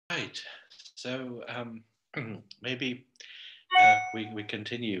Right. So maybe we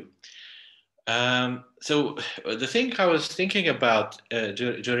continue. So the thing I was thinking about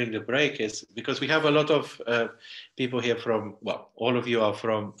during the break is because we have a lot of people here from, well, all of you are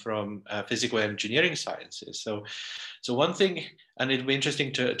from physical engineering sciences. So one thing, and it'd be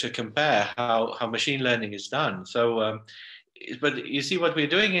interesting to compare how machine learning is done. So but you see what we're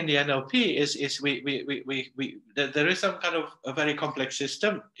doing in the NLP is there is some kind of a very complex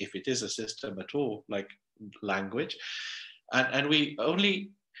system, if it is a system at all, like language, and we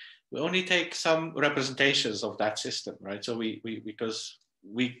only take some representations of that system, right? So we because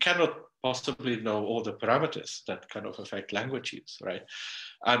we cannot possibly know all the parameters that kind of affect language use, right?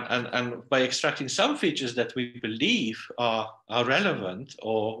 And by extracting some features that we believe are relevant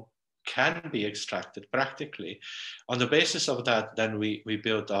or can be extracted practically, on the basis of that, then we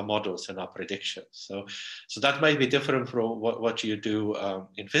build our models and our predictions. So that might be different from what you do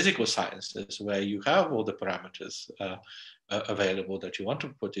in physical sciences, where you have all the parameters available that you want to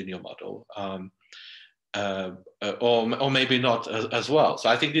put in your model, or maybe not as well. So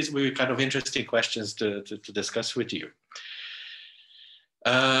I think these will be kind of interesting questions to discuss with you.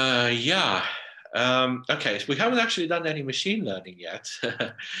 Yeah. Okay, so we haven't actually done any machine learning yet.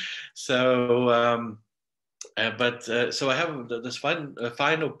 So, so I have this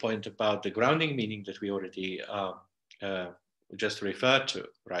final point about the grounding meaning that we already just referred to,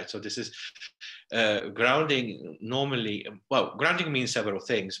 right? So this is grounding normally, well, grounding means several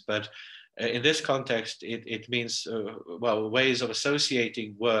things, but in this context, it means, well, ways of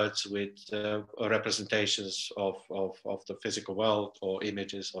associating words with representations of the physical world or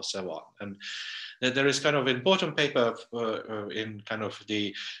images or so on. And there is kind of important paper in kind of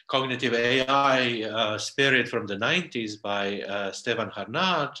the cognitive AI spirit from the 90s by Stefan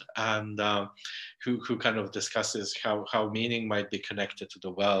Harnad, and who kind of discusses how meaning might be connected to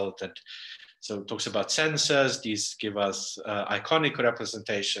the world. And so it talks about sensors. These give us iconic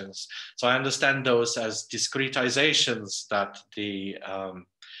representations. So I understand those as discretizations that the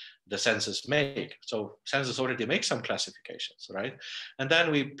sensors make. So sensors already make some classifications, right? And then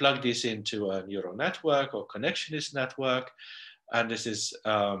we plug this into a neural network or connectionist network. And this is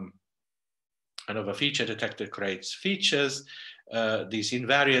kind of a feature detector creates features, these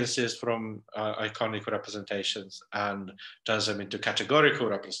invariances from iconic representations, and turns them into categorical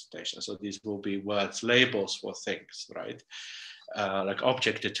representations. So these will be words, labels for things, right? Like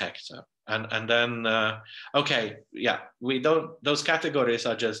object detector. And then, okay, yeah, we don't, those categories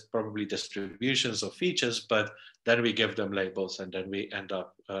are just probably distributions of features, but then we give them labels, and then we end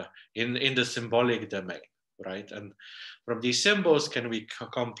up in the symbolic domain, right? And from these symbols can we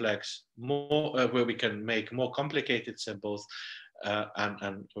complex more, where we can make more complicated symbols,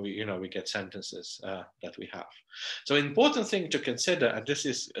 and we get sentences that we have. So important thing to consider, and this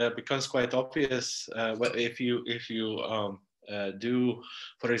is becomes quite obvious if you do,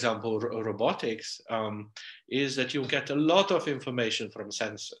 for example, robotics, is that you get a lot of information from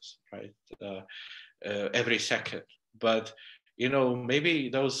sensors, right? Every second, but maybe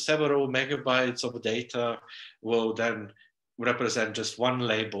those several megabytes of data will then represent just one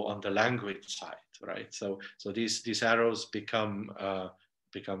label on the language side, right? So these arrows become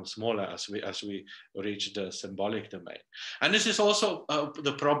smaller as we reach the symbolic domain. And this is also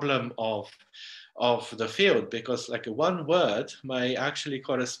the problem of the field, because like one word may actually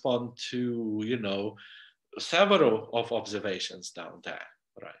correspond to several of observations down there.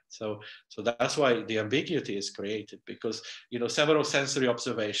 Right, so that's why the ambiguity is created, because several sensory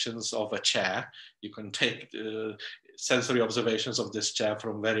observations of a chair, you can take sensory observations of this chair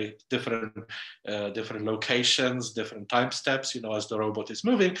from very different locations, different time steps, as the robot is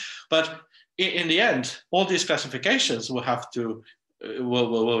moving. But in the end, all these classifications will have to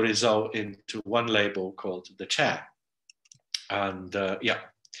will result into one label called the chair. And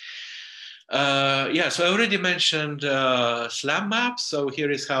so I already mentioned SLAM maps. So here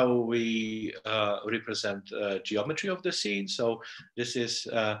is how we represent geometry of the scene. So this is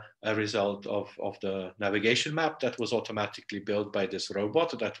a result of the navigation map that was automatically built by this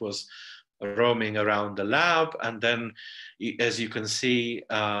robot that was roaming around the lab. And then, as you can see,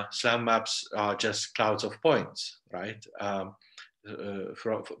 SLAM maps are just clouds of points, right?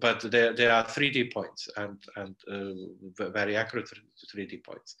 But there are 3D points and very accurate 3D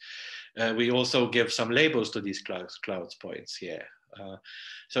points. We also give some labels to these clouds points here.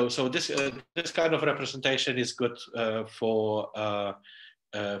 So this kind of representation is good for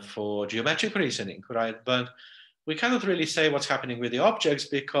geometric reasoning, right? But we cannot really say what's happening with the objects,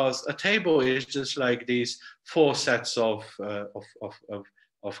 because a table is just like these 4 sets of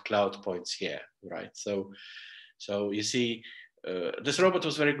cloud points here, right? So you see, this robot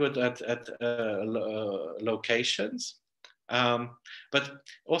was very good at locations. But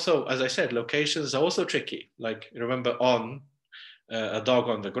also, as I said, locations are also tricky. Like, remember, on a dog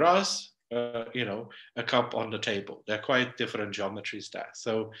on the grass, you know, a cup on the table. They're quite different geometries there.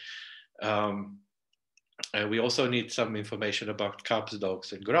 So we also need some information about cups,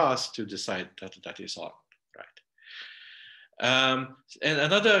 dogs, and grass to decide that that is on, right? And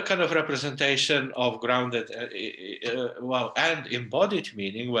another kind of representation of grounded, well, and embodied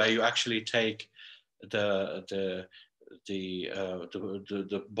meaning, where you actually take the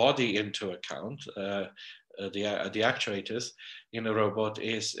body into account, the actuators in a robot,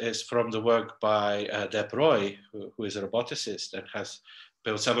 is from the work by Deb Roy, who is a roboticist and has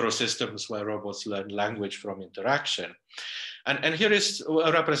built several systems where robots learn language from interaction. And here is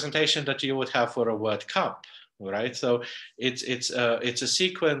a representation that you would have for a word cup, right? So it's a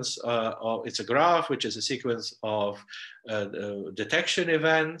sequence, it's a graph, which is a sequence of detection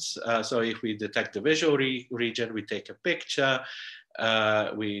events. So if we detect the visual region, we take a picture.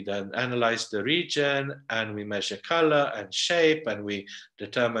 We then analyze the region, and we measure color and shape, and we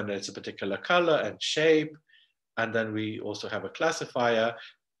determine that it's a particular color and shape. And then we also have a classifier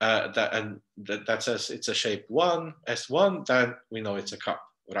that says it's a shape 1, S1, then we know it's a cup,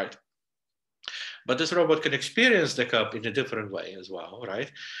 right? But this robot can experience the cup in a different way as well, right?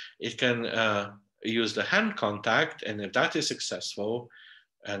 It can use the hand contact, and if that is successful,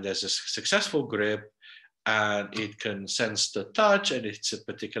 and there's a successful grip, and it can sense the touch, and it's a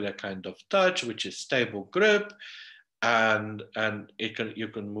particular kind of touch, which is stable grip, and you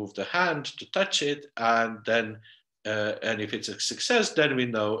can move the hand to touch it, and then and if it's a success, then we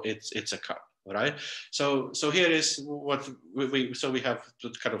know it's a cup, right? So here is what we have the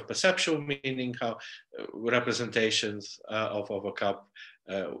kind of perceptual meaning, how representations of a cup,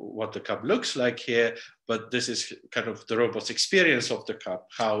 what the cup looks like here, but this is kind of the robot's experience of the cup,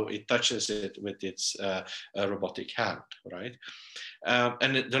 how it touches it with its robotic hand, right?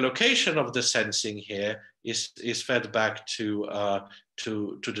 And the location of the sensing here is fed back to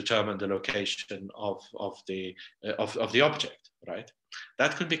determine the location of the object, right?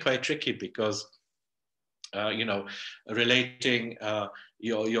 That could be quite tricky because you know, relating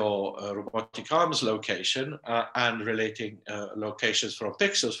your robotic arms location and relating locations from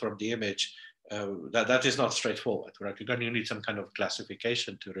pixels from the image, that is not straightforward, right? You're going to need some kind of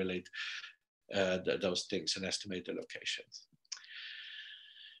classification to relate those things and estimate the locations.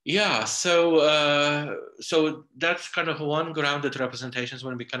 Yeah, so that's kind of one grounded representations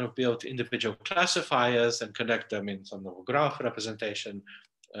when we kind of build individual classifiers and connect them in some of a graph representation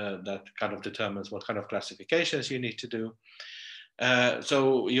that kind of determines what kind of classifications you need to do.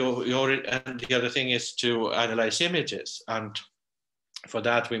 So and the other thing is to analyze images, and for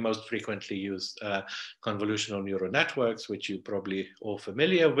that we most frequently use convolutional neural networks, which you're probably all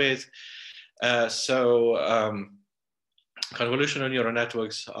familiar with. Convolutional neural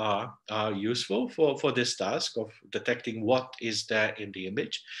networks are useful for this task of detecting what is there in the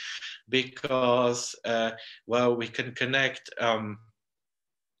image, because, well, we can connect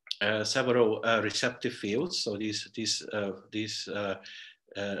several receptive fields. So this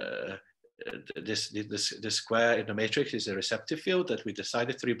square in the matrix is a receptive field that we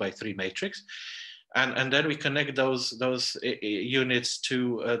decided, 3 by 3 matrix. And then we connect those units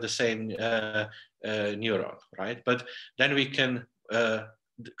to the same neuron, right? But then we can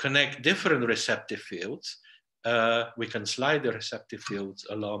connect different receptive fields. We can slide the receptive fields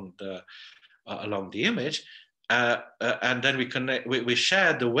along the image, and then we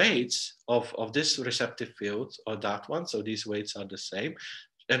share the weights of this receptive field or that one. So these weights are the same,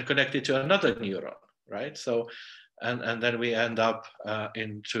 and connect it to another neuron, right? So, and then we end up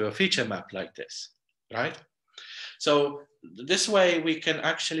into a feature map like this, right? So this way we can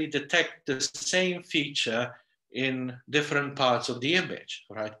actually detect the same feature in different parts of the image,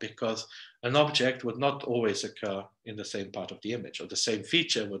 right? Because an object would not always occur in the same part of the image, or the same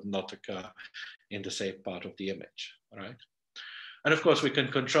feature would not occur in the same part of the image, right? And of course, we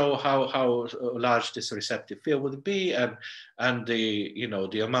can control how large this receptive field would be, and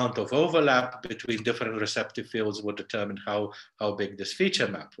the amount of overlap between different receptive fields would determine how big this feature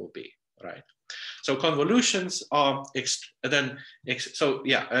map will be, right? So convolutions are and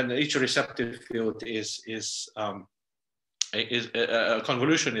each receptive field is a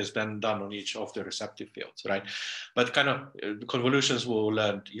convolution is then done on each of the receptive fields, right? But kind of convolutions will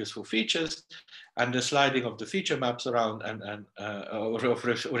learn useful features, and the sliding of the feature maps around and of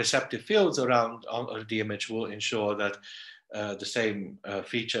receptive fields around the image will ensure that the same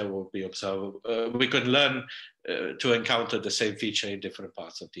feature will be observed. We can learn to encounter the same feature in different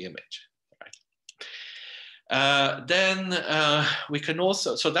parts of the image. Then we can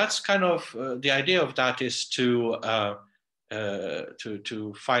also, so that's kind of the idea of that is to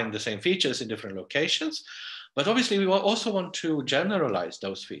find the same features in different locations. But obviously, we also want to generalize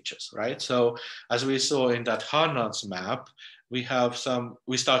those features, right? So as we saw in that Harnad's map, we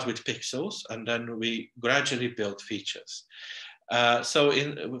start with pixels, and then we gradually build features. So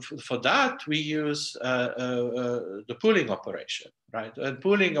for that, we use the pooling operation, right? And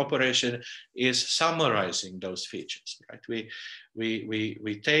pooling operation is summarizing those features, right?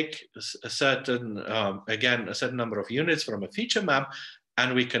 We take a certain, again, a certain number of units from a feature map,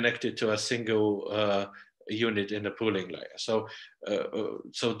 and we connect it to a single unit in the pooling layer. So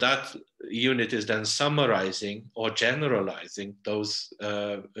that unit is then summarizing or generalizing those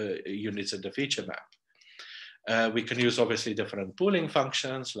units in the feature map. We can use obviously different pooling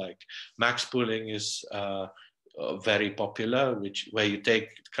functions, like max pooling is very popular, where you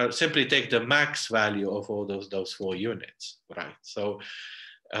simply take the max value of all those 4 units, right? So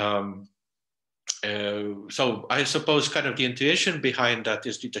so I suppose kind of the intuition behind that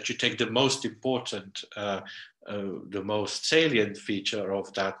is that you take the most important, the most salient feature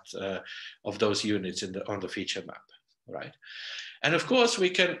of that of those units on the feature map, right? And of course, we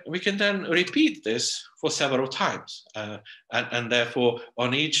can then repeat this for several times, and therefore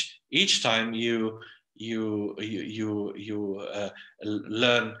on each time you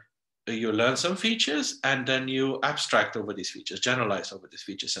learn some features, and then you abstract over these features, generalize over these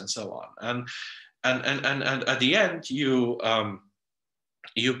features, and so on. And at the end,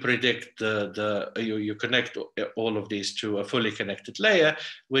 you predict you connect all of these to a fully connected layer,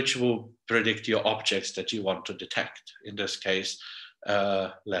 which will predict your objects that you want to detect. In this case,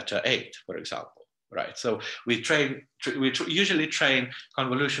 letter 8, for example, right? So we usually train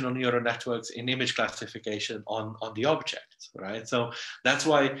convolutional neural networks in image classification on the objects, right? So that's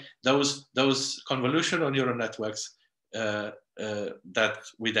why those convolutional neural networks that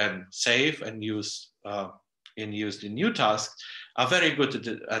we then save and use in new tasks are very good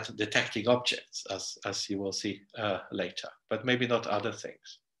at detecting objects, as you will see later, but maybe not other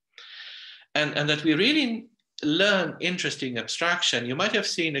things. And that we really learn interesting abstraction. You might have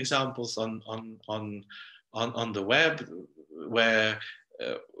seen examples on the web where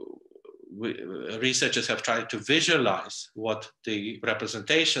researchers have tried to visualize what the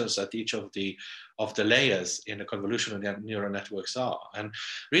representations at each of the layers in a convolutional neural networks are. And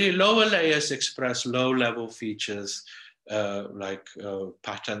really lower layers express low-level features like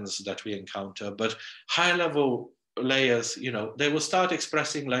patterns that we encounter, but high-level layers, they will start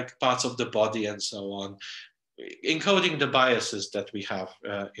expressing like parts of the body and so on, encoding the biases that we have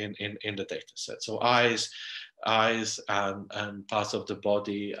in the data set. So eyes and parts of the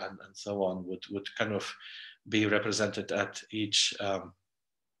body and so on would kind of be represented at each of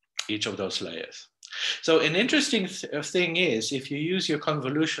those layers. So an interesting thing is, if you use your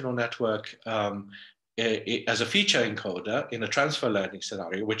convolutional network as a feature encoder in a transfer learning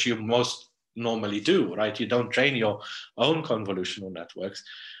scenario, which you most normally do, right? You don't train your own convolutional networks.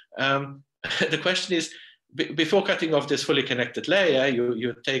 The question is, before cutting off this fully connected layer,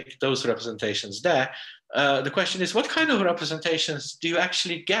 you take those representations there. The question is, what kind of representations do you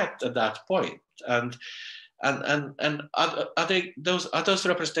actually get at that point? And are those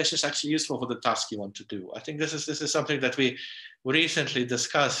representations actually useful for the task you want to do? I think this is something that we recently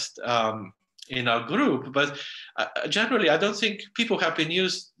discussed in our group, but generally, I don't think people have been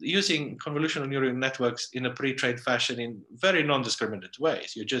using convolutional neural networks in a pre-trained fashion in very non-discriminate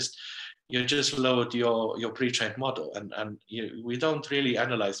ways. You just load your pre-trained model, and we don't really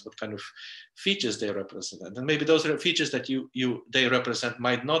analyze what kind of features they represent. And maybe those features that they represent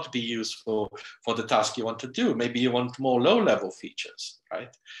might not be useful for the task you want to do. Maybe you want more low-level features,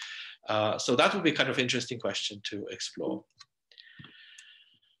 right? So that would be kind of interesting question to explore.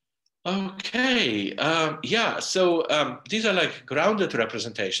 Okay, yeah, so these are like grounded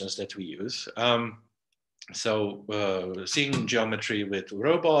representations that we use. So seeing geometry with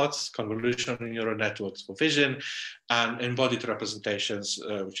robots, convolutional neural networks for vision, and embodied representations,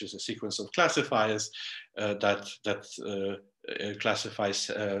 which is a sequence of classifiers that classifies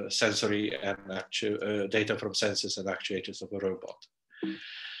sensory and data from sensors and actuators of a robot.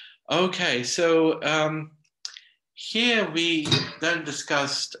 Okay, so here we then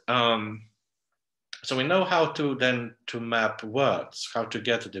discussed, so we know how to map words, how to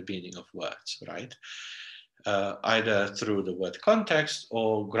get to the meaning of words, right? Either through the word context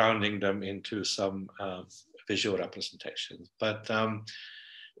or grounding them into some visual representations. But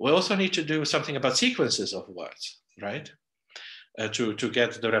we also need to do something about sequences of words, right? To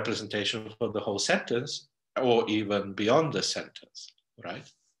get the representation for the whole sentence or even beyond the sentence, right?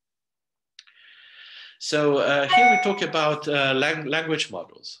 So here we talk about language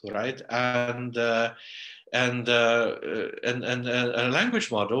models, right? And a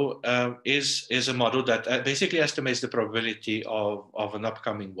language model is a model that basically estimates the probability of an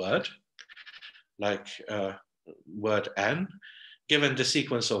upcoming word, like word n, given the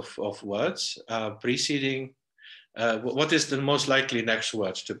sequence of words preceding what is the most likely next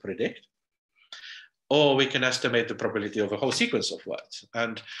word to predict. Or we can estimate the probability of a whole sequence of words.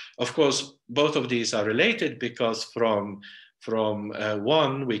 And of course, both of these are related because from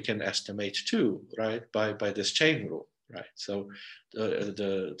one, we can estimate two, right, by this chain rule, right? So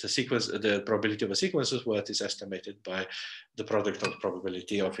the sequence, the probability of a sequence of words is estimated by the product of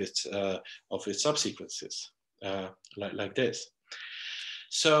probability of its subsequences, like this.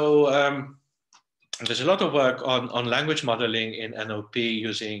 So there's a lot of work on language modeling in NLP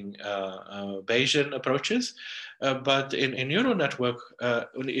using Bayesian approaches, but in neural networks,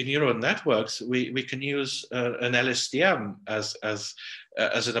 we can use an LSTM as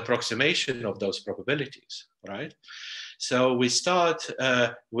an approximation of those probabilities, right? So we start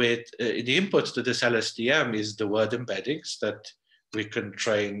with the input to this LSTM is the word embeddings that we can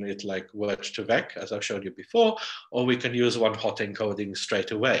train it like word to vec, as I've showed you before, or we can use one-hot encoding straight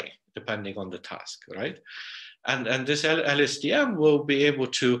away, depending on the task, right? And this LSTM will be able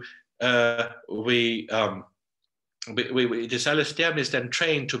to, this LSTM is then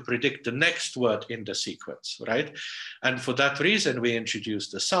trained to predict the next word in the sequence, right? And for that reason, we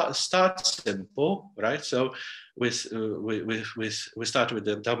introduced the start symbol, right? So we start with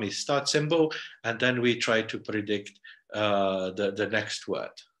the dummy start symbol, and then we try to predict the next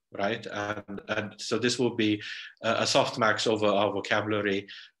word, right? And so this will be a softmax over our vocabulary,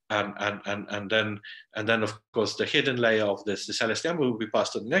 and then of course the hidden layer of this LSTM will be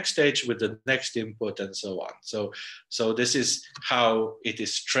passed to the next stage with the next input and so on. So this is how it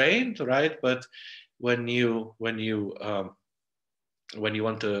is trained, right? But when you want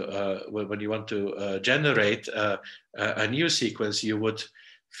to generate a new sequence, you would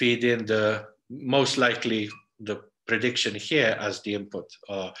feed in the most likely the prediction here as the input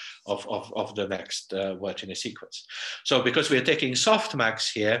of the next word in a sequence. So because we are taking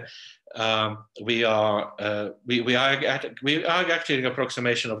softmax here, we are actually an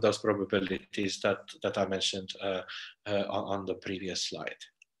approximation of those probabilities that I mentioned on the previous slide.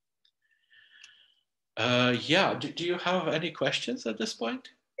 Yeah, do you have any questions at this point?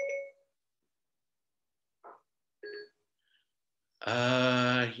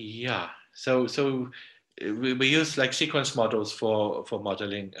 Yeah, so we use like sequence models for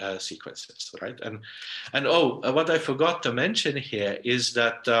modeling sequences, right? And what I forgot to mention here is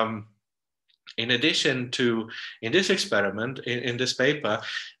that in addition to, in this experiment, in this paper,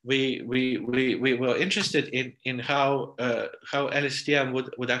 we were interested in how LSTM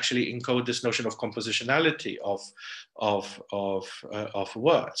would actually encode this notion of compositionality of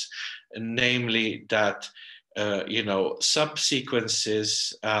words, namely that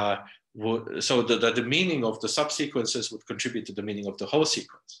subsequences so that the meaning of the subsequences would contribute to the meaning of the whole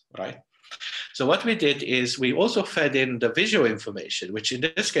sequence, right? So what we did is we also fed in the visual information, which in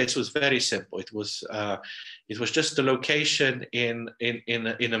this case was very simple. It was just the location in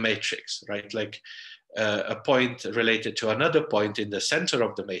a matrix, right? Like a point related to another point in the center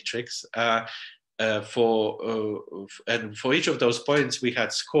of the matrix. And for each of those points, we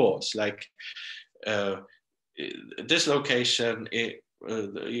had scores like this location.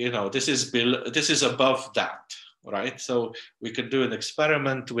 This is above that, right? So we can do an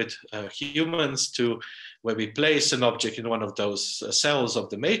experiment with humans where we place an object in one of those cells of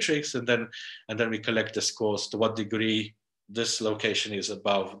the matrix, and then we collect the scores to what degree this location is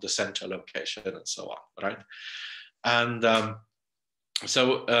above the center location, and so on, right? And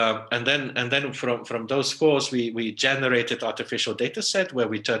then from those scores we generated artificial data set where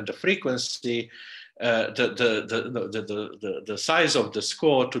we turned the frequency. The size of the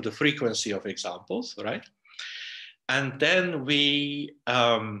score to the frequency of examples, right? And then we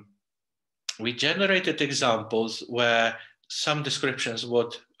generated examples where some descriptions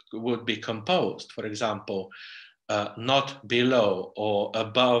would be composed. For example, not below or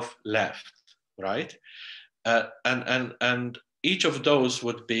above left, right? And each of those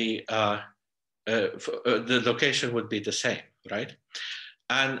would be the location would be the same, right?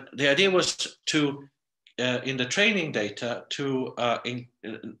 And the idea was to, in the training data, so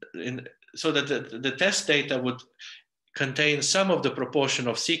that the test data would contain some of the proportion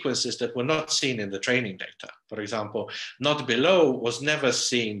of sequences that were not seen in the training data. For example, not below was never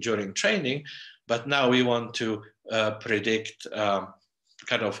seen during training, but now we want to predict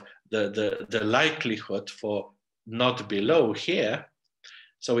kind of the likelihood for not below here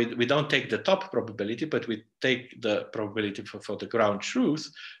So we don't take the top probability, but we take the probability for the ground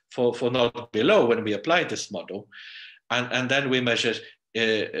truth for not below when we apply this model, and then we measure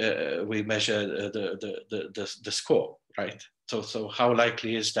the score, right? So how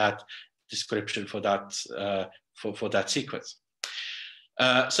likely is that description for that for that sequence?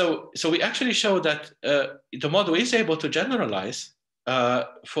 So we actually show that the model is able to generalize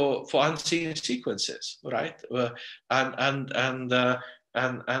for unseen sequences, right? And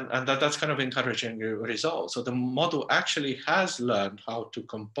that's kind of encouraging result. So the model actually has learned how to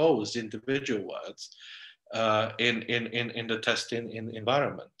compose individual words in the testing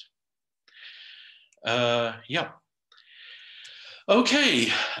environment. Yeah.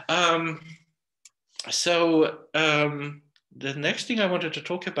 Okay. The next thing I wanted to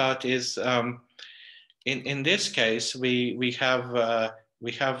talk about is in this case we're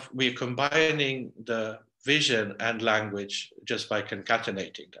combining the vision and language just by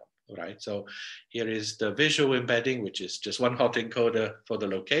concatenating them, right? So here is the visual embedding, which is just one hot encoder for the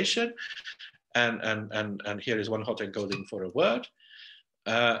location, and here is one hot encoding for a word,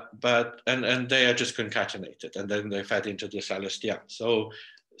 and they are just concatenated, and then they're fed into this LSTM. So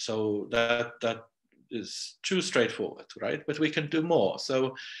that is too straightforward, right? But we can do more.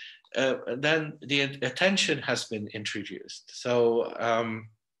 So then the attention has been introduced. So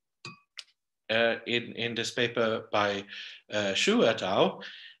in this paper by Xu et al.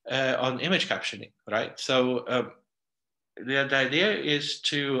 On image captioning, right? So the idea is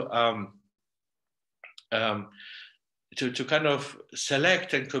to kind of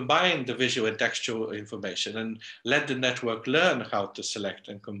select and combine the visual and textual information and let the network learn how to select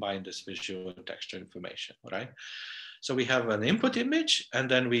and combine this visual and textual information, right? So we have an input image, and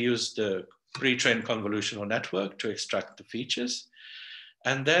then we use the pre-trained convolutional network to extract the features.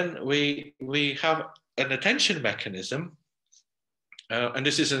 And then we have an attention mechanism, and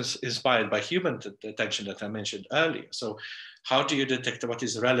this is inspired by human attention that I mentioned earlier. So how do you detect what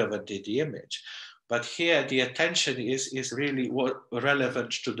is relevant in the image? But here the attention is really what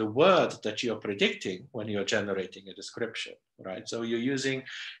relevant to the word that you're predicting when you're generating a description, right? So you're using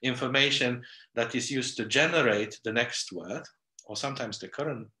information that is used to generate the next word, or sometimes the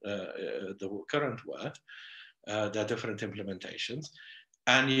current word. There are different implementations,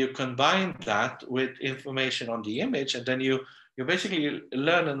 and you combine that with information on the image, and then you basically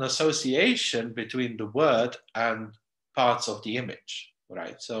learn an association between the word and parts of the image.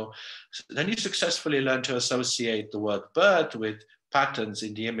 Right, so then you successfully learn to associate the word bird with patterns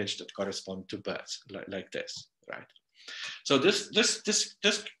in the image that correspond to birds, like this, right? So this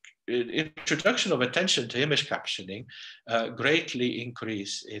introduction of attention to image captioning greatly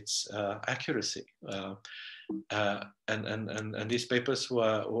increase its accuracy, and these papers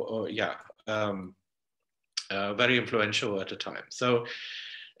were very influential at the time. So.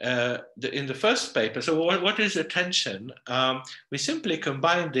 In the first paper, so what is attention? We simply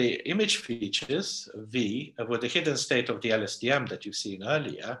combine the image features, V, with the hidden state of the LSTM that you've seen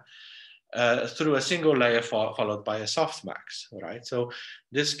earlier, through a single layer followed by a softmax, right? So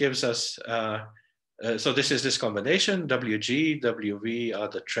this gives us, so this is this combination, WG, WV are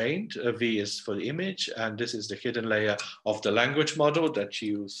the trained, V is for the image, and this is the hidden layer of the language model that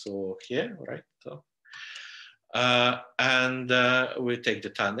you saw here, right? So. We take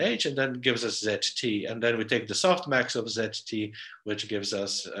the tan H, and then gives us ZT, and then we take the softmax of ZT, which gives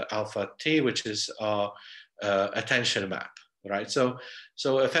us alpha T, which is our attention map, right? So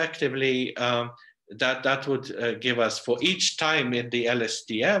effectively, that would give us, for each time in the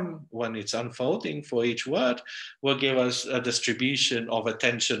LSTM when it's unfolding for each word, will give us a distribution of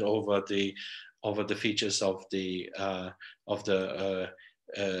attention over the features of the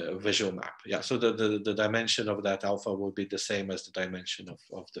visual map. Yeah, so the dimension of that alpha will be the same as the dimension of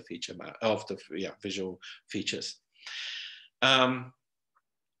the feature map, of the visual features.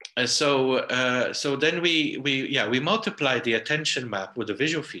 So then we multiply the attention map with the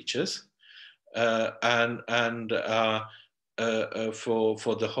visual features, and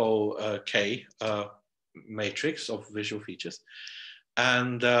for the whole K matrix of visual features,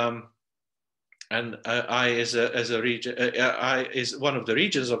 and I is a region. I is one of the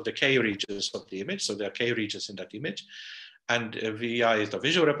regions of the K regions of the image. So there are K regions in that image, and VI is the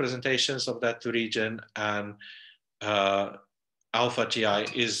visual representations of that region, and alpha TI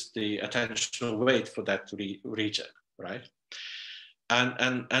is the attentional weight for that region, right?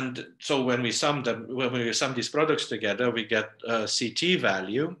 And so when we sum these products together, we get a CT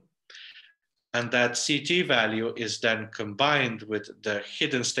value. And that CT value is then combined with the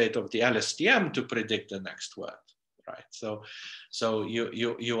hidden state of the LSTM to predict the next word, right? So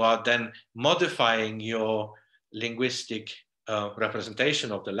you are then modifying your linguistic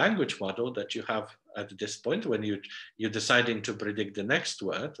representation of the language model that you have at this point when you're deciding to predict the next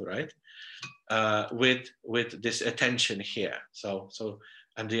word, right? With this attention here.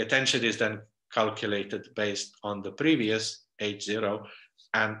 And the attention is then calculated based on the previous H0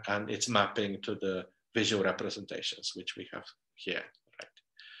 and its mapping to the visual representations, which we have here, right?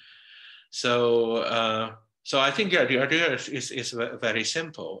 So, so I think, yeah, the idea is very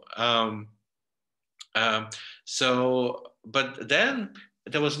simple. But then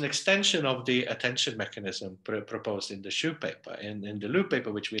there was an extension of the attention mechanism proposed in the Shu paper, in the Lu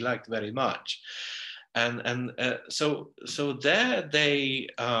paper, which we liked very much. And so there they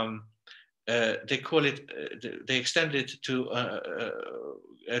call it, they extend it to,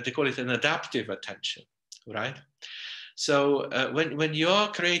 they call it an adaptive attention, right? So when you're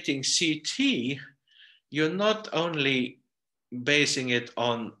creating CT, you're not only basing it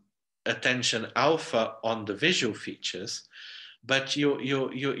on attention alpha on the visual features, but you're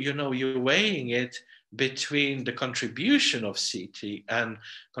weighing it between the contribution of CT and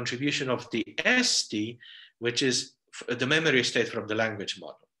contribution of the ST, which is the memory state from the language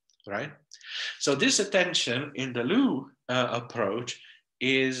model, right? So this attention in the Lu approach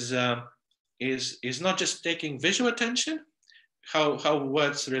is not just taking visual attention, how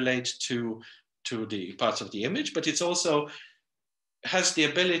words relate to the parts of the image, but it's also has the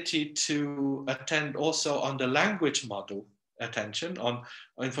ability to attend also on the language model attention, on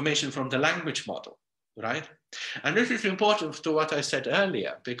information from the language model, right? And this is important to what I said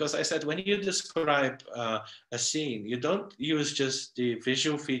earlier, because I said when you describe a scene, you don't use just the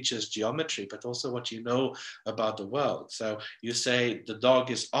visual features, geometry, but also what you know about the world. So you say the dog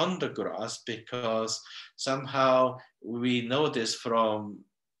is on the grass because somehow we know this from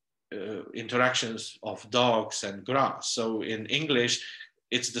interactions of dogs and grass. So in English,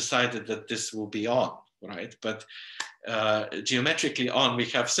 it's decided that this will be on, right? But geometrically on, we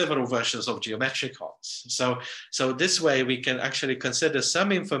have several versions of geometric ons. So this way we can actually consider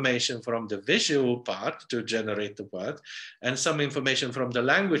some information from the visual part to generate the word and some information from the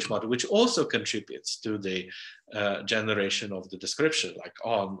language model, which also contributes to the generation of the description, like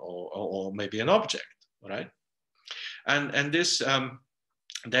on or maybe an object, right? And this,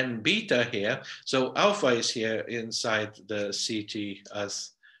 then beta here, so alpha is here inside the CT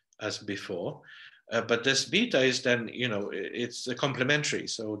as before, but this beta is then, you know, it's a complementary,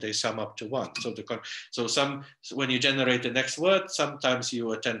 so they sum up to one. So when you generate the next word, sometimes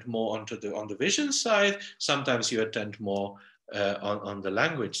you attend more on the vision side, sometimes you attend more on the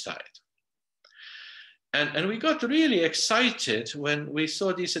language side. And we got really excited when we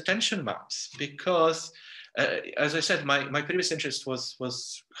saw these attention maps, because as I said, my previous interest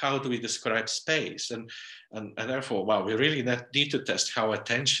was how do we describe space, and therefore, wow, we really need to test how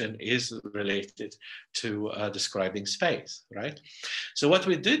attention is related to describing space, right? So what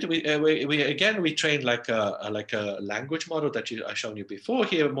we did, we trained like a language model that I've shown you before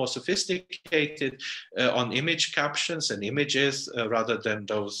here, more sophisticated on image captions and images rather than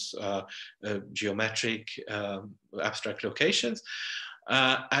those geometric abstract locations.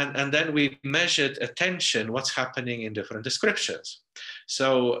 And then we measured attention, what's happening in different descriptions.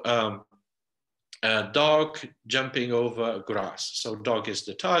 So dog jumping over grass. So dog is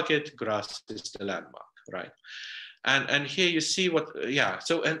the target, grass is the landmark, right? And here you see what, yeah.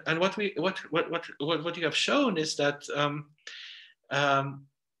 So and what you have shown is that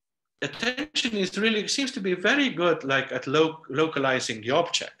attention is really seems to be very good, like at localizing the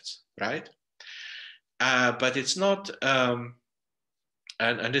objects, right? But it's not.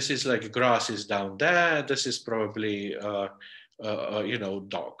 And this is like grass is down there. This is probably you know,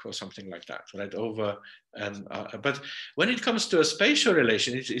 dog or something like that, right? Over and but when it comes to a spatial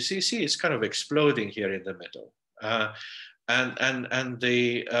relation, you see it's kind of exploding here in the middle, and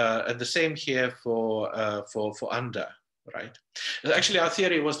the same here for under, right? Actually, our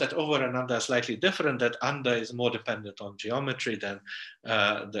theory was that over and under are slightly different. That under is more dependent on geometry than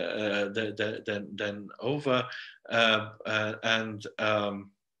over,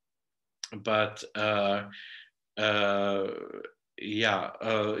 yeah,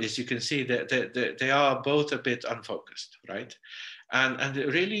 as you can see, they are both a bit unfocused, right? And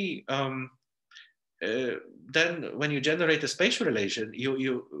really, then when you generate a spatial relation,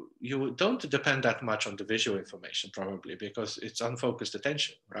 you don't depend that much on the visual information, probably, because it's unfocused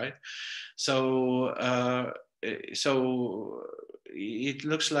attention, right? So so it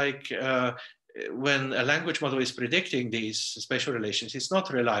looks like when a language model is predicting these spatial relations, it's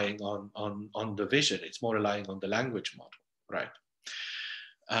not relying on the vision, it's more relying on the language model, right?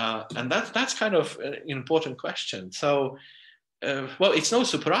 And that's kind of an important question. So Well, it's no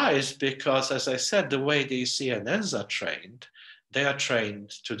surprise because, as I said, the way these CNNs are trained, they are trained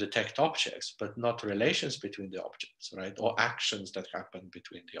to detect objects, but not relations between the objects, right? Or actions that happen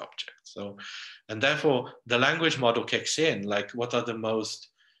between the objects. So, and therefore the language model kicks in, like what are the most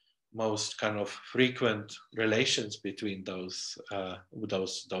kind of frequent relations between those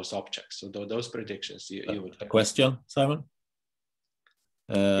objects. So those predictions you would a question, Simon?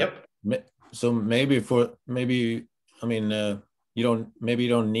 Yep. So maybe I mean, you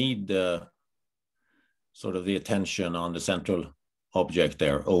don't need the sort of the attention on the central object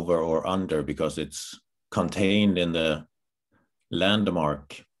there, over or under, because it's contained in the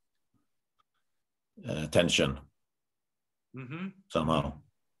landmark tension somehow.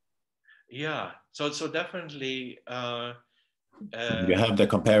 Yeah. So definitely. You have the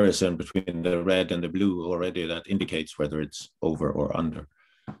comparison between the red and the blue already that indicates whether it's over or under.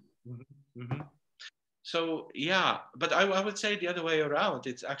 So yeah, but I would say the other way around.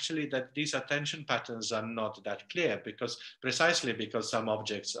 It's actually that these attention patterns are not that clear precisely because some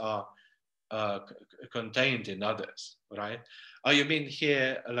objects are contained in others, right? Oh, you mean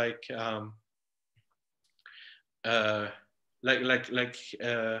here like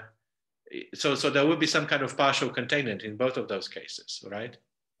so there will be some kind of partial containment in both of those cases, right?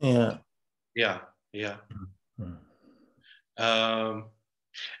 Yeah. Yeah.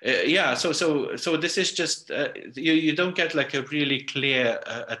 Yeah, so this is just you don't get like a really clear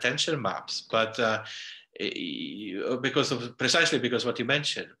attention maps, but precisely because what you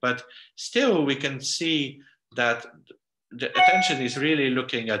mentioned. But still, we can see that the attention is really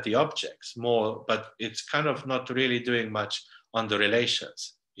looking at the objects more, but it's kind of not really doing much on the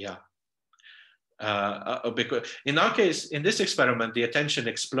relations. Yeah. Because in our case, in this experiment, the attention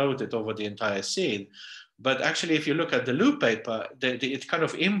exploded over the entire scene. But actually, if you look at the Lu paper, it kind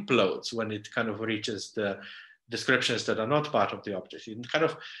of implodes when it kind of reaches the descriptions that are not part of the object. You kind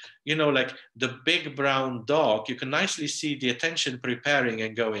of, like the big brown dog, you can nicely see the attention preparing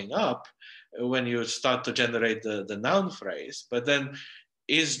and going up when you start to generate the noun phrase. But then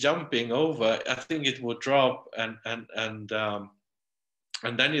is jumping over, I think it will drop and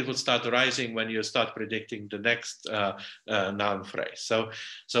then it will start rising when you start predicting the next noun phrase. So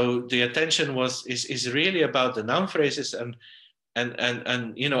the attention is really about the noun phrases, and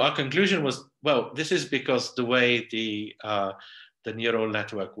our conclusion was, well, this is because the way the neural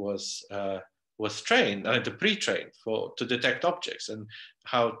network was trained, the pre-trained to detect objects, and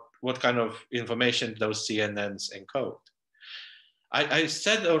what kind of information those CNNs encode. I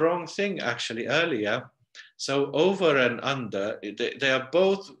said a wrong thing actually earlier. So over and under, they are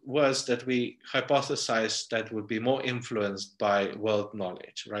both words that we hypothesized that would be more influenced by world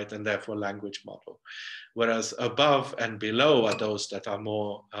knowledge, right? And therefore language model. Whereas above and below are those that are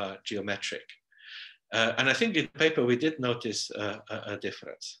more geometric. And I think in the paper we did notice a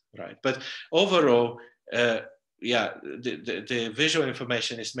difference, right? But overall, yeah, the visual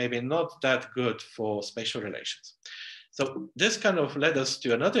information is maybe not that good for spatial relations. So this kind of led us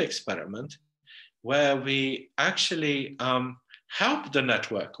to another experiment where we actually help the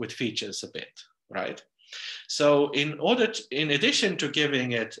network with features a bit, right? So in addition to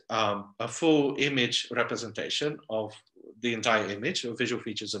giving it a full image representation of the entire image, or visual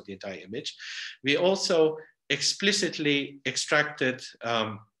features of the entire image, we also explicitly extracted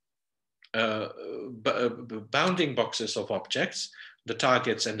bounding boxes of objects, the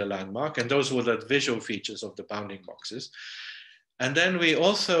targets and the landmark, and those were the visual features of the bounding boxes. And then we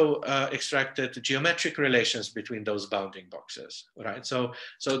also extracted geometric relations between those bounding boxes, right? So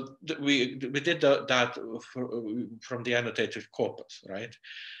we did that from the annotated corpus, right?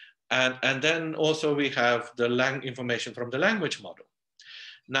 And then also we have the information from the language model.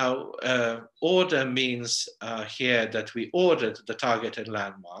 Now, order means here that we ordered the target and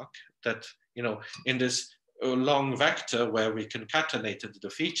landmark, that, in this long vector where we concatenated the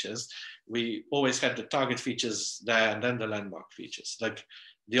features, we always had the target features there and then the landmark features, like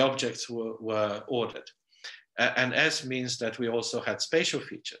the objects were ordered. And S means that we also had spatial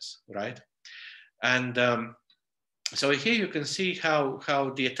features, right? And so here you can see how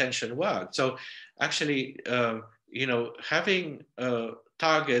the attention worked. So actually, having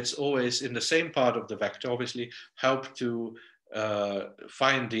targets always in the same part of the vector obviously help to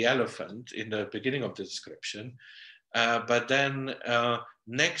find the elephant in the beginning of the description. But then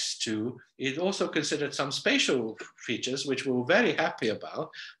next to it also considered some spatial features, which we were very happy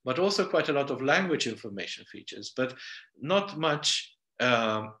about, but also quite a lot of language information features, but not much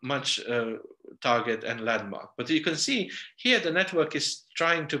target and landmark. But you can see here the network is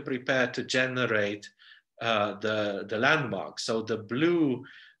trying to prepare to generate the landmarks. So the blue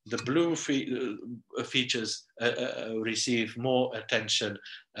features receive more attention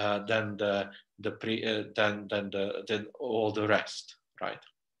than all the rest, right?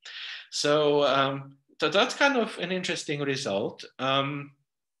 So that's kind of an interesting result. Some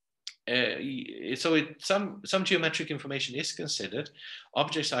geometric information is considered,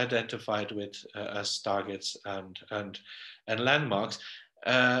 objects identified with as targets and landmarks,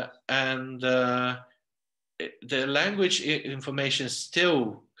 and the language information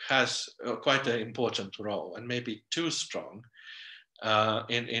still has quite an important role, and maybe too strong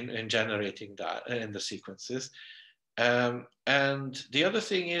in generating that in the sequences. And the other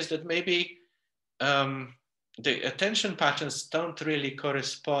thing is that maybe the attention patterns don't really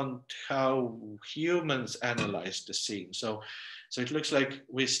correspond how humans analyze the scene. So it looks like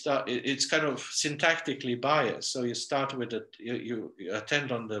it's kind of syntactically biased. So you start with you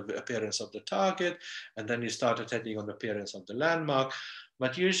attend on the appearance of the target, and then you start attending on the appearance of the landmark.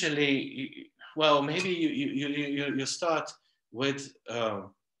 But usually, well, maybe you start with a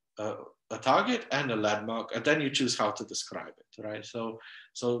target and a landmark, and then you choose how to describe it, right? So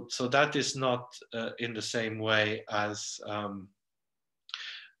that is not in the same way as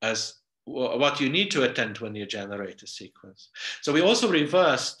what you need to attend when you generate a sequence. So we also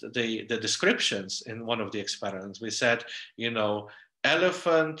reversed the descriptions in one of the experiments. We said,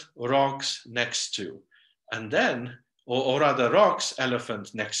 elephant, rocks next to, and then, or rather rocks,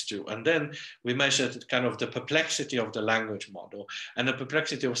 elephant next to, and then we measured kind of the perplexity of the language model, and the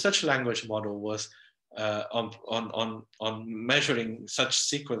perplexity of such language model was on measuring such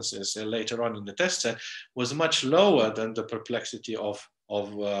sequences later on in the test set was much lower than the perplexity of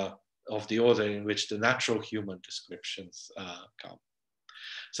the order in which the natural human descriptions come.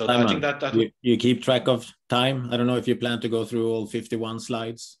 So Simon, I think that you keep track of time. I don't know if you plan to go through all 51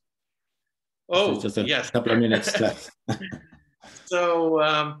 slides. Oh, it's just a yes. couple of minutes left.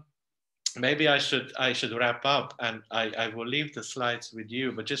 So maybe I should wrap up, and I will leave the slides with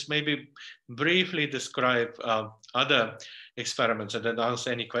you, but just maybe briefly describe other experiments and then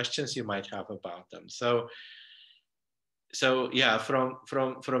answer any questions you might have about them. So yeah,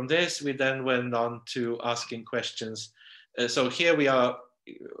 from this, we then went on to asking questions. So here we are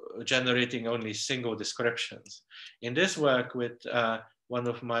generating only single descriptions. In this work with one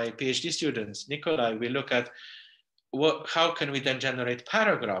of my PhD students, Nikolai, we look at how can we then generate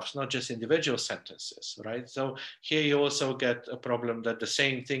paragraphs, not just individual sentences, right? So here you also get a problem that the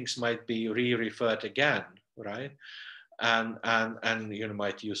same things might be re-referred again, right? And you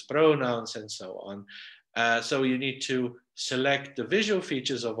might use pronouns and so on. So you need to select the visual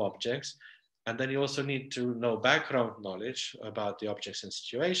features of objects, and then you also need to know background knowledge about the objects and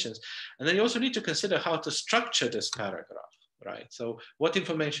situations. And then you also need to consider how to structure this paragraph, right? So what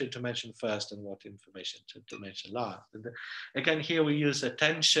information to mention first and what information to mention last. And again, here we use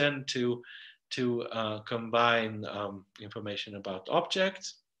attention to combine information about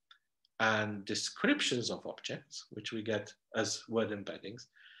objects and descriptions of objects, which we get as word embeddings.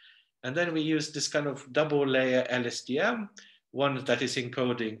 And then we use this kind of double layer LSTM, one that is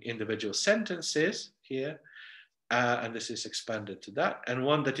encoding individual sentences here, and this is expanded to that, and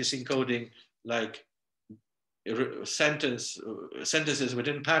one that is encoding like sentences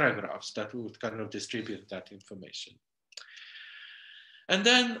within paragraphs that would kind of distribute that information. And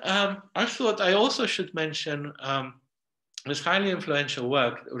then I thought I also should mention this highly influential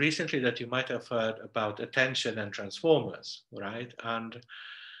work recently that you might have heard about attention and transformers, right? And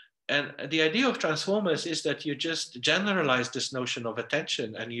the idea of transformers is that you just generalize this notion of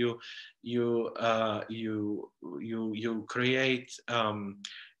attention, and you create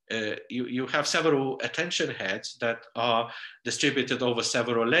you have several attention heads that are distributed over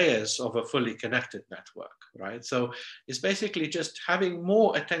several layers of a fully connected network, right? So it's basically just having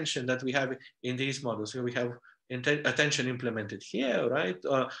more attention that we have in these models. So we have attention implemented here, right,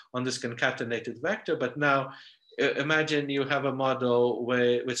 on this concatenated vector, but now imagine you have a model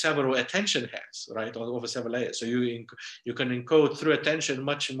with several attention heads, right, over several layers. So you can encode through attention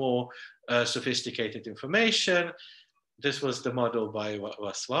much more sophisticated information. This was the model by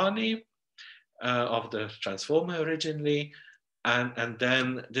Vaswani of the transformer originally. And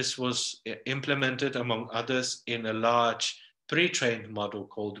then this was implemented, among others, in a large pre-trained model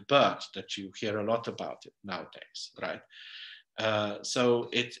called BERT that you hear a lot about it nowadays, right? So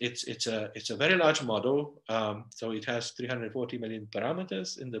it's a very large model. So it has 340 million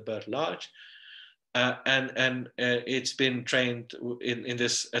parameters in the BERT large. And it's been trained in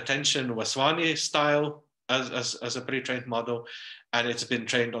this attention Vaswani style as a pre-trained model, and it's been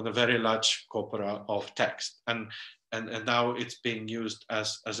trained on a very large corpora of text. And and now it's being used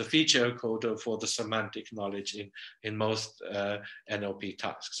as a feature encoder for the semantic knowledge in most NLP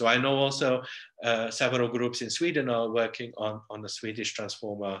tasks. So I know also several groups in Sweden are working on the Swedish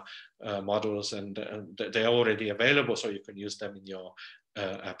transformer models, and they're already available, so you can use them in your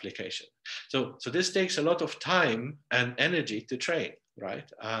application. So this takes a lot of time and energy to train, right?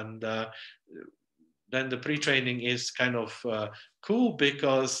 And then the pre-training is kind of cool,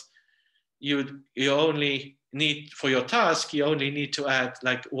 because you only need, for your task, you only need to add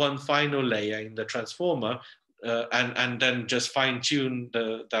like one final layer in the transformer, and then just fine tune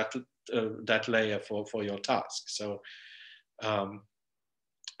that layer for your task. So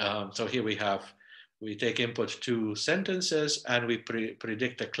so here we take input 2 sentences, and we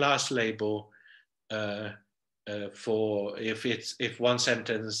predict a class label for if one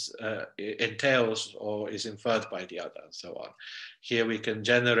sentence entails or is inferred by the other, and so on. Here we can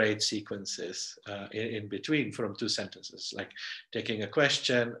generate sequences in between from 2 sentences, like taking a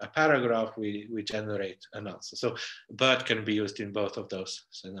question, a paragraph, we generate an answer. So BERT can be used in both of those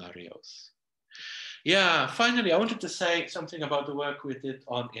scenarios. Yeah, finally, I wanted to say something about the work we did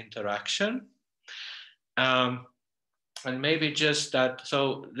on interaction. And maybe just that,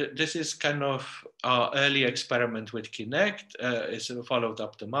 so this is kind of our early experiment with Kinect. It's followed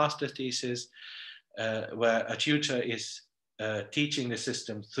up the master thesis, where a tutor is teaching the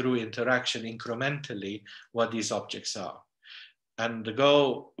system through interaction incrementally what these objects are. And the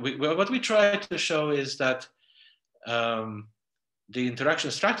goal, what we try to show is that the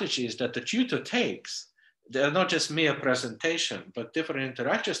interaction strategies that the tutor takes, they're not just mere presentation, but different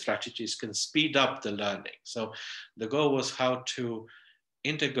interaction strategies can speed up the learning. So the goal was how to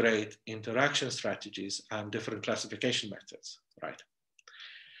integrate interaction strategies and different classification methods, right?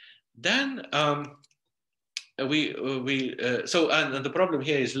 Then and the problem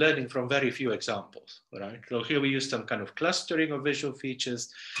here is learning from very few examples, right? So here we used some kind of clustering of visual features.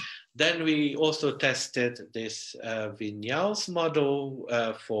 Then we also tested this Vignals model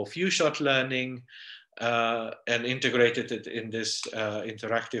for few-shot learning, and integrated it in this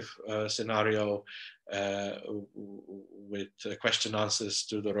interactive scenario with question answers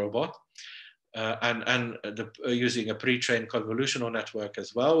to the robot, and using a pre-trained convolutional network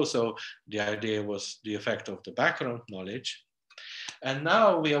as well. So the idea was the effect of the background knowledge. And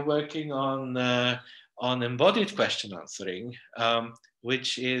now we are working on embodied question answering,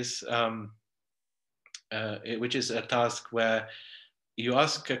 which is a task where you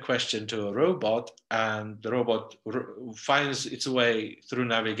ask a question to a robot, and the robot finds its way through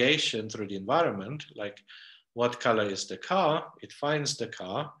navigation through the environment, like what color is the car? It finds the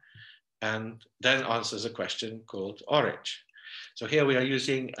car and then answers a question called orange. So here we are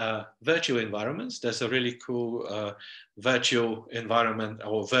using virtual environments. There's a really cool virtual environment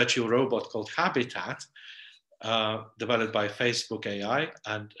or virtual robot called Habitat, developed by Facebook AI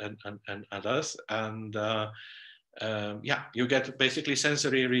and others. And yeah, you get basically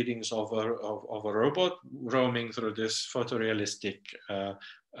sensory readings of a robot roaming through this photorealistic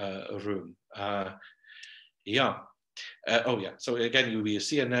room. Yeah. Oh yeah. So again, you will use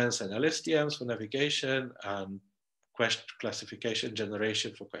CNNs and LSTMs for navigation, and question classification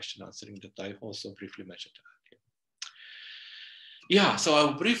generation for question answering that I've also briefly mentioned. Yeah. So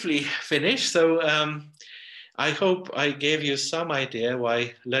I'll briefly finish. So I hope I gave you some idea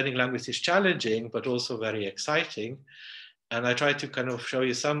why learning language is challenging, but also very exciting. And I tried to kind of show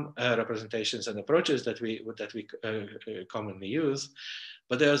you some representations and approaches that we commonly use.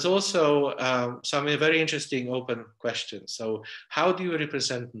 But there's also some very interesting open questions. So how do you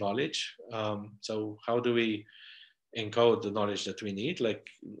represent knowledge? So how do we encode the knowledge that we need, like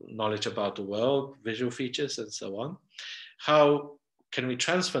knowledge about the world, visual features, and so on? How can we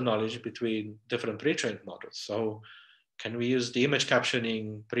transfer knowledge between different pre-trained models? So can we use the image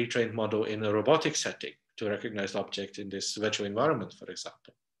captioning pre-trained model in a robotic setting to recognize objects in this virtual environment, for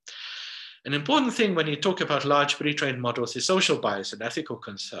example? An important thing when you talk about large pre-trained models is social bias and ethical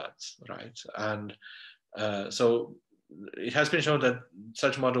concerns, right? And so it has been shown that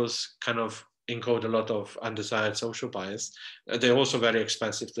such models kind of encode a lot of undesired social bias. They're also very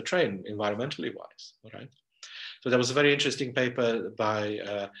expensive to train environmentally wise, right? So there was a very interesting paper by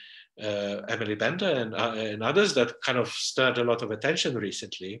Emily Bender and others that kind of stirred a lot of attention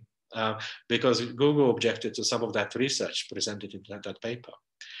recently because Google objected to some of that research presented in that paper.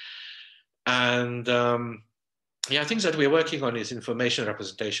 And yeah, things that we're working on is information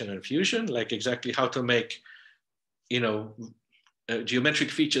representation and fusion, like exactly how to make, geometric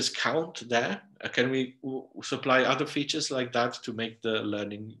features count there. Can we supply other features like that to make the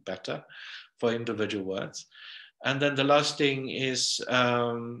learning better for individual words? And then the last thing is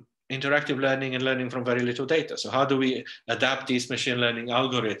interactive learning and learning from very little data. So how do we adapt these machine learning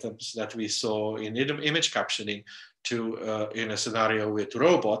algorithms that we saw in image captioning to in a scenario with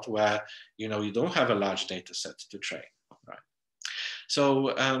robot where you don't have a large data set to train, right?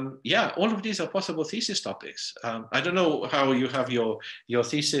 So yeah, all of these are possible thesis topics. I don't know how you have your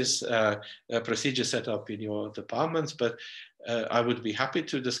thesis procedure set up in your departments, but I would be happy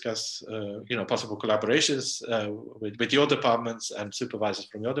to discuss possible collaborations with your departments and supervisors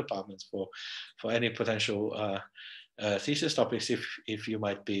from your departments for any potential thesis topics if you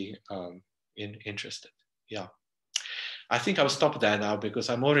might be interested. Yeah, I think I'll stop there now because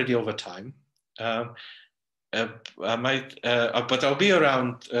I'm already over time. I might, but I'll be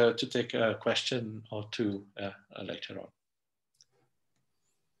around to take a question or two later on.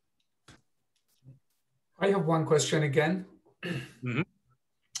 I have one question again. Mm-hmm.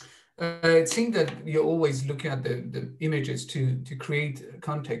 It seems that you're always looking at the images to create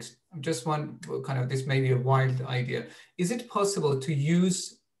context. Just one kind of, this may be a wild idea. Is it possible to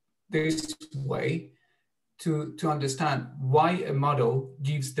use this way to understand why a model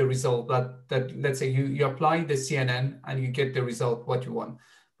gives the result that let's say you apply the CNN and you get the result what you want,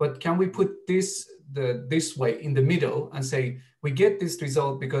 but can we put this way in the middle and say we get this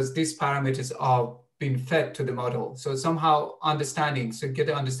result because these parameters are being fed to the model? So somehow get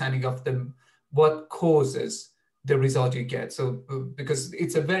the understanding of what causes the result you get. So because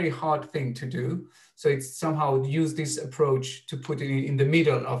it's a very hard thing to do, so it's somehow use this approach to put it in the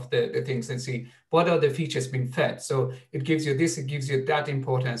middle of the things and see what are the features being fed. So it gives you this, it gives you that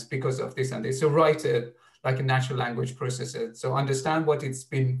importance because of this and this. So write it like a natural language processor. So understand what it's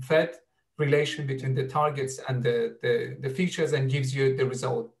been fed, relation between the targets and the features, and gives you the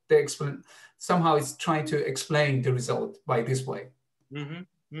result. Somehow it's trying to explain the result by this way. Mm-hmm.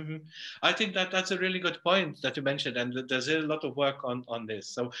 Mm-hmm. I think that's a really good point that you mentioned, and there's a lot of work on this.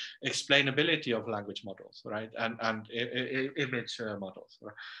 So explainability of language models, right, and image models.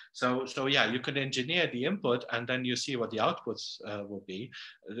 Right? So yeah, you can engineer the input, and then you see what the outputs will be.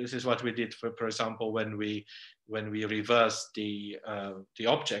 This is what we did, for example, when we reversed the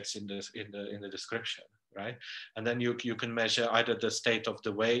objects in the description. Right, and then you can measure either the state of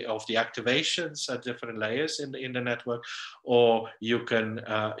the activations at different layers in the network, or you can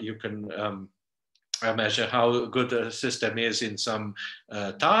measure how good the system is in some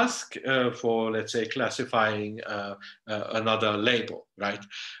task for, let's say, classifying another label, right?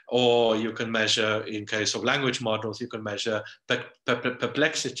 Or you can measure, in case of language models, you can measure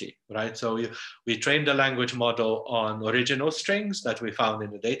perplexity, right? So we trained the language model on original strings that we found in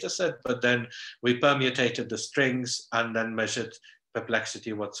the data set, but then we permutated the strings and then measured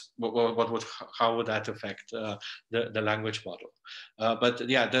perplexity. How would that affect the language model? But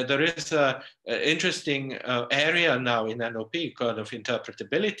yeah, there is an interesting area now in NLP, kind of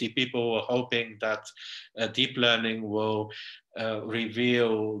interpretability. People were hoping that deep learning will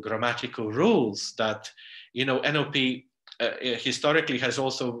reveal grammatical rules that, NLP historically has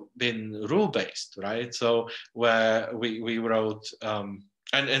also been rule-based, right? So where we wrote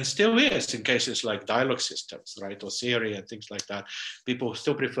and still is in cases like dialogue systems, right, or Siri and things like that. People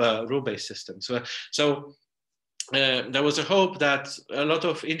still prefer rule-based systems. So there was a hope that a lot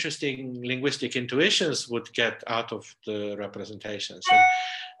of interesting linguistic intuitions would get out of the representations.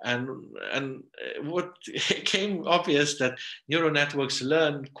 And what became obvious that neural networks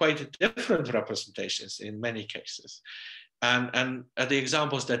learn quite different representations in many cases. And the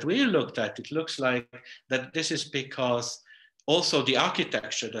examples that we looked at, it looks like that this is because also the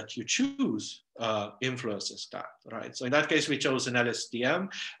architecture that you choose influences that, right? So in that case, we chose an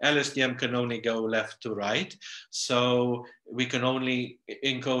LSTM. LSTM can only go left to right. So we can only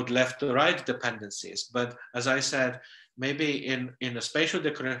encode left to right dependencies. But as I said, maybe in a spatial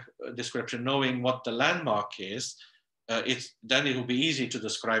description, knowing what the landmark is, then it will be easy to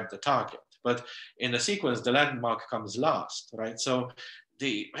describe the target. But in a sequence, the landmark comes last, right? So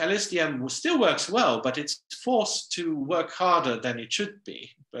the LSTM still works well, but it's forced to work harder than it should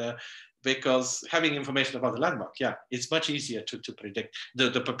be because having information about the landmark, yeah, it's much easier to predict.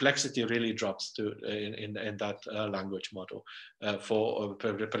 The perplexity really drops in that language model for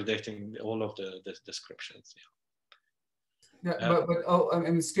predicting all of the descriptions. Yeah, but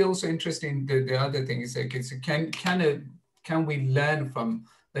I'm still so interesting. The other thing is like, can we learn from?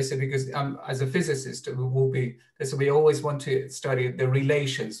 They say, because as a physicist, we always want to study the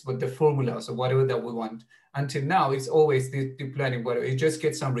relations with the formulas or whatever that we want. Until now, it's always the deep learning, where you just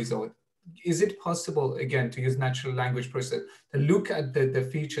get some result. Is it possible, again, to use natural language process to look at the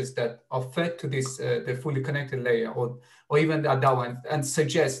features that are fed to this the fully connected layer, or even that one, and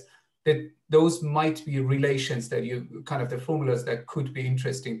suggest that those might be relations that you kind of the formulas that could be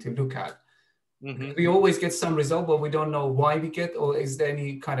interesting to look at. Mm-hmm. We always get some result, but we don't know why we get, or is there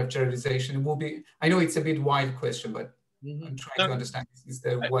any kind of generalization? It will be, I know it's a bit wide question, but mm-hmm. I'm trying to understand, is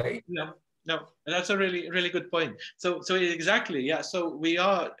there a way? No, that's a really good point. So exactly, yeah. So we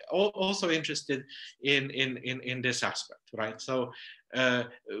are also interested in this aspect, right? So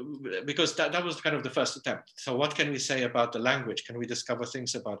because that was kind of the first attempt. So what can we say about the language? Can we discover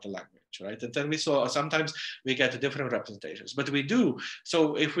things about the language, right? And then we saw sometimes we get different representations, but we do.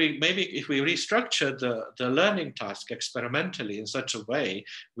 So if we restructure the learning task experimentally in such a way,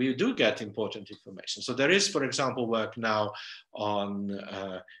 we do get important information. So there is, for example, work now on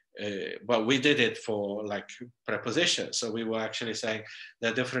well, we did it for like prepositions. So we were actually saying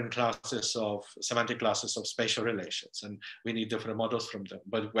there are different classes of semantic classes of spatial relations, and we need different models from them.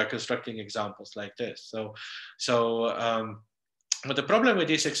 But we're constructing examples like this. But the problem with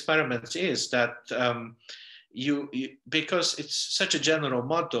these experiments is that you because it's such a general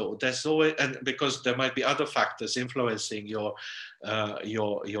model, there's always, and because there might be other factors influencing your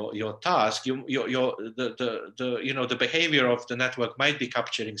task, the behavior of the network might be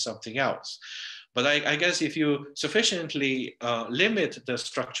capturing something else. But I guess if you sufficiently limit the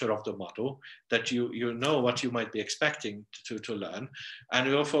structure of the model, that you know what you might be expecting to learn,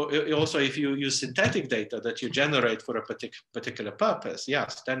 and also if you use synthetic data that you generate for a particular purpose,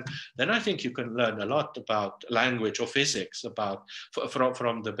 yes, then I think you can learn a lot about language or physics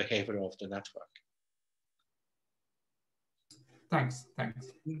from the behavior of the network. Thanks.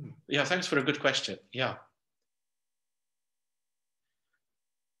 Yeah, thanks for a good question. Yeah.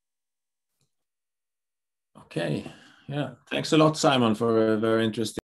 Okay. Yeah. Thanks a lot, Simon, for a very interesting